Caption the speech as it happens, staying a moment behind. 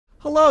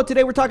Hello,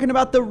 today we're talking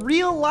about the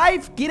real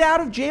life get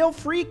out of jail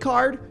free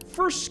card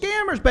for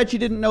scammers. Bet you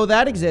didn't know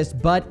that exists,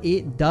 but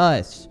it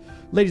does.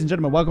 Ladies and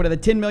gentlemen, welcome to the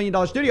 $10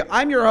 million studio.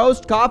 I'm your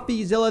host,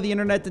 Coffeezilla, the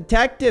internet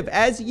detective.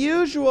 As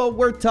usual,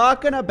 we're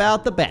talking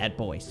about the bad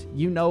boys.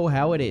 You know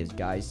how it is,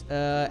 guys.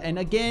 And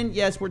again,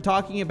 yes, we're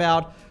talking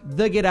about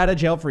the get out of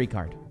jail free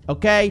card.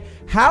 Okay?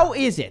 How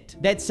is it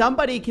that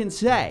somebody can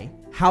say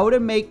how to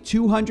make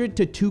 $200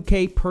 to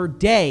 $2K per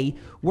day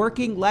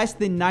working less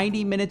than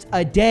 90 minutes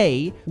a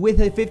day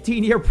with a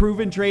 15-year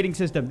proven trading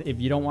system?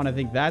 If you don't want to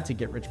think that's a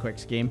get-rich-quick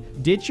scheme,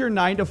 ditch your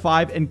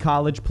 9-to-5 and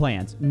college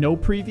plans. No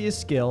previous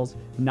skills,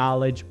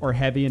 knowledge, or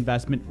heavy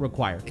investment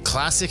required. A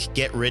classic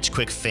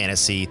get-rich-quick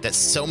fantasy that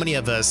so many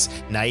of us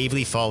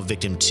naively fall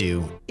victim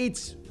to.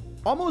 It's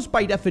almost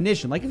by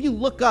definition, like if you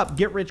look up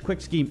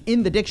get-rich-quick scheme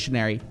in the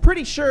dictionary,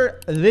 pretty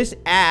sure this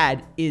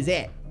ad is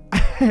it,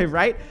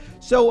 right?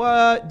 So,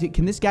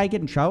 can this guy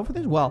get in trouble for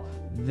this? Well,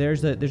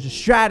 there's a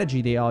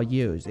strategy they all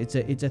use. It's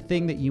a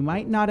thing that you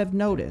might not have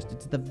noticed.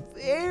 It's at the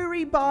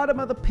very bottom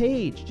of the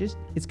page.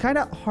 It's kind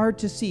of hard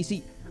to see.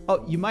 See,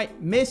 oh, you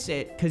might miss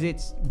it because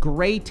it's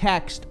gray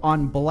text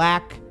on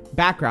black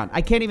background.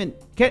 I can't even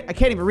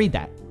read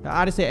that.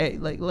 Honestly,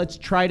 let's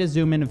try to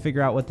zoom in and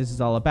figure out what this is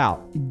all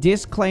about.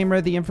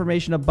 Disclaimer, the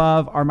information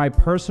above are my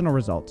personal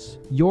results.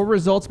 Your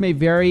results may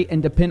vary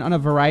and depend on a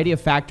variety of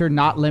factors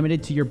not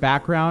limited to your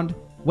background.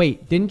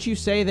 Wait, didn't you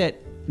say that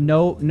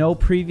no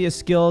previous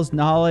skills,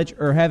 knowledge,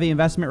 or heavy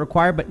investment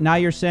required, but now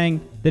you're saying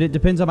that it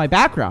depends on my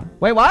background?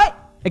 Wait, what?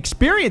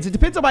 Experience? It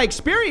depends on my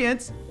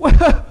experience?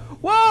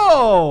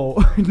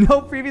 Whoa!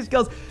 No previous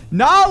skills,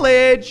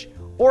 knowledge,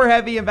 or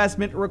heavy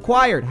investment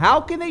required.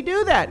 How can they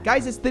do that?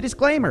 Guys, it's the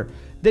disclaimer.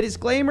 The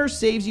disclaimer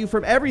saves you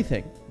from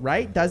everything,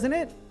 right? Doesn't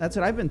it? That's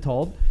what I've been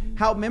told.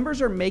 How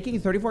members are making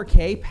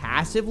 34K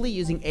passively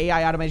using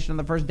AI automation on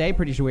the first day.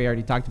 Pretty sure we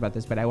already talked about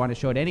this, but I want to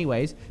show it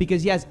anyways.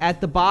 Because yes, at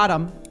the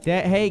bottom,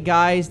 hey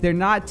guys, they're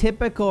not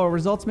typical.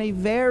 Results may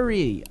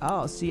vary.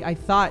 Oh, see, I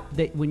thought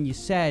that when you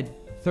said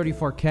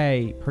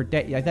 34K per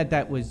day, I thought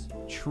that was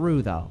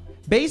true though.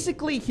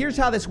 Basically, here's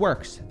how this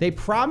works. They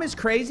promise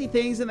crazy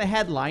things in the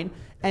headline,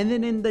 and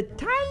then in the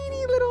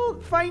tiny little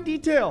fine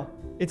detail,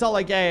 it's all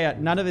like, yeah,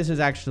 none of this is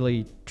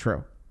actually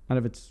true. None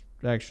of it's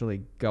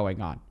actually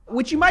going on.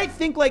 Which you might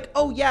think like,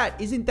 oh yeah,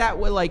 isn't that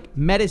what like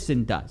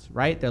medicine does,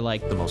 right? They're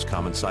like, the most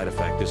common side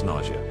effect is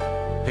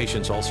nausea.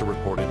 Patients also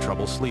reported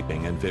trouble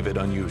sleeping and vivid,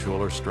 unusual,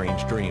 or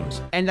strange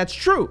dreams. And that's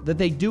true that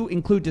they do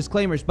include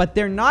disclaimers, but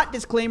they're not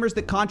disclaimers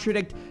that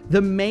contradict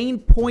the main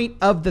point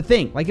of the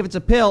thing. Like if it's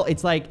a pill,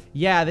 it's like,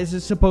 yeah, this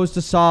is supposed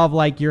to solve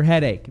like your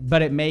headache,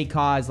 but it may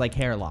cause like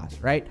hair loss,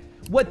 right?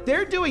 What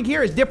they're doing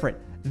here is different.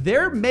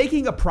 They're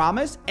making a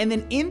promise, and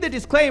then in the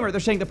disclaimer, they're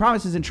saying the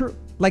promise isn't true.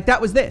 Like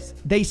that was this.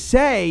 They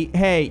say,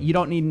 hey, you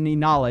don't need any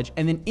knowledge.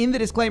 And then in the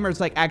disclaimer,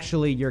 it's like,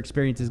 actually, your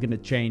experience is going to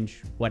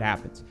change what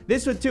happens.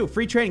 This one too,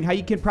 free trading, how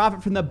you can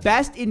profit from the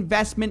best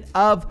investment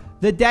of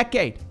the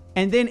decade.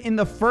 And then in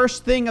the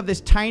first thing of this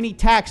tiny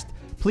text,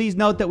 please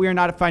note that we are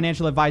not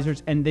financial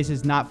advisors, and this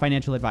is not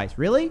financial advice.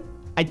 Really?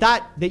 I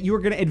thought that you were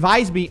going to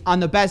advise me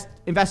on the best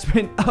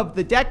investment of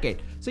the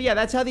decade. So yeah,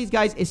 that's how these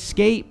guys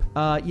escape,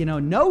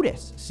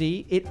 notice.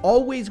 See, it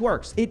always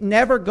works. It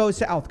never goes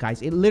south,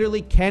 guys. It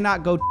literally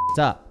cannot go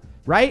up,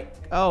 right?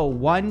 Oh,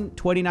 one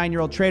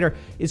 29-year-old trader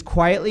is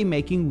quietly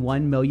making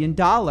 $1 million in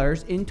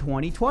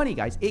 2020,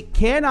 guys. It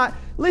cannot,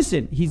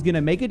 listen, he's going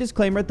to make a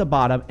disclaimer at the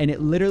bottom, and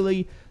it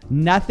literally,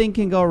 nothing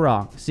can go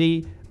wrong.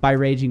 See? By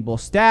Raging Bull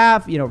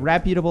staff,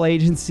 reputable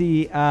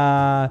agency.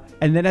 And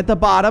then at the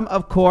bottom,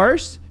 of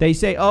course, they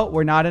say, oh,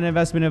 we're not an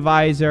investment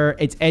advisor.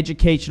 It's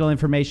educational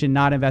information,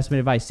 not investment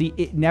advice. See,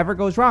 it never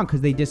goes wrong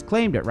because they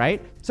disclaimed it, right?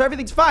 So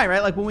everything's fine,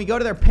 right? Like when we go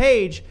to their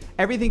page,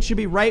 everything should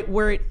be right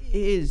where it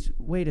is.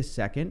 Wait a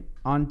second.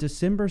 On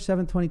December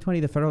 7th, 2020,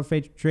 the Federal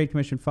Trade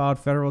Commission filed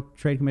Federal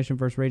Trade Commission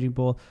versus Raging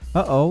Bull.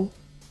 Uh-oh,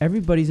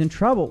 everybody's in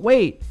trouble.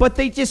 Wait, but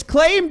they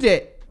disclaimed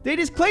it. They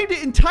disclaimed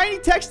it in tiny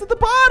text at the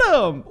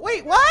bottom.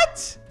 Wait,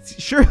 what?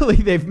 Surely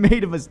they've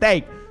made a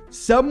mistake.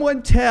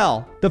 Someone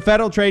tell the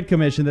Federal Trade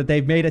Commission that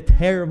they've made a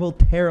terrible,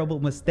 terrible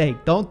mistake.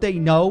 Don't they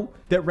know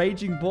that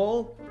Raging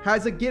Bull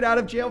has a get out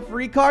of jail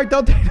free card?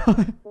 Don't they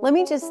know? Let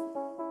me just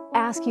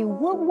ask you,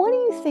 what do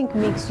you think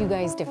makes you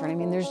guys different? I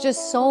mean, there's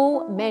just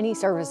so many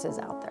services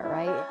out there,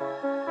 right?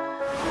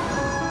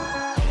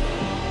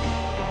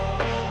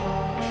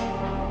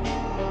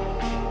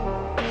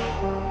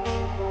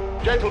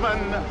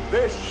 Gentlemen,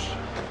 this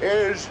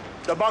is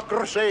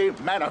Democracy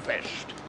Manifest.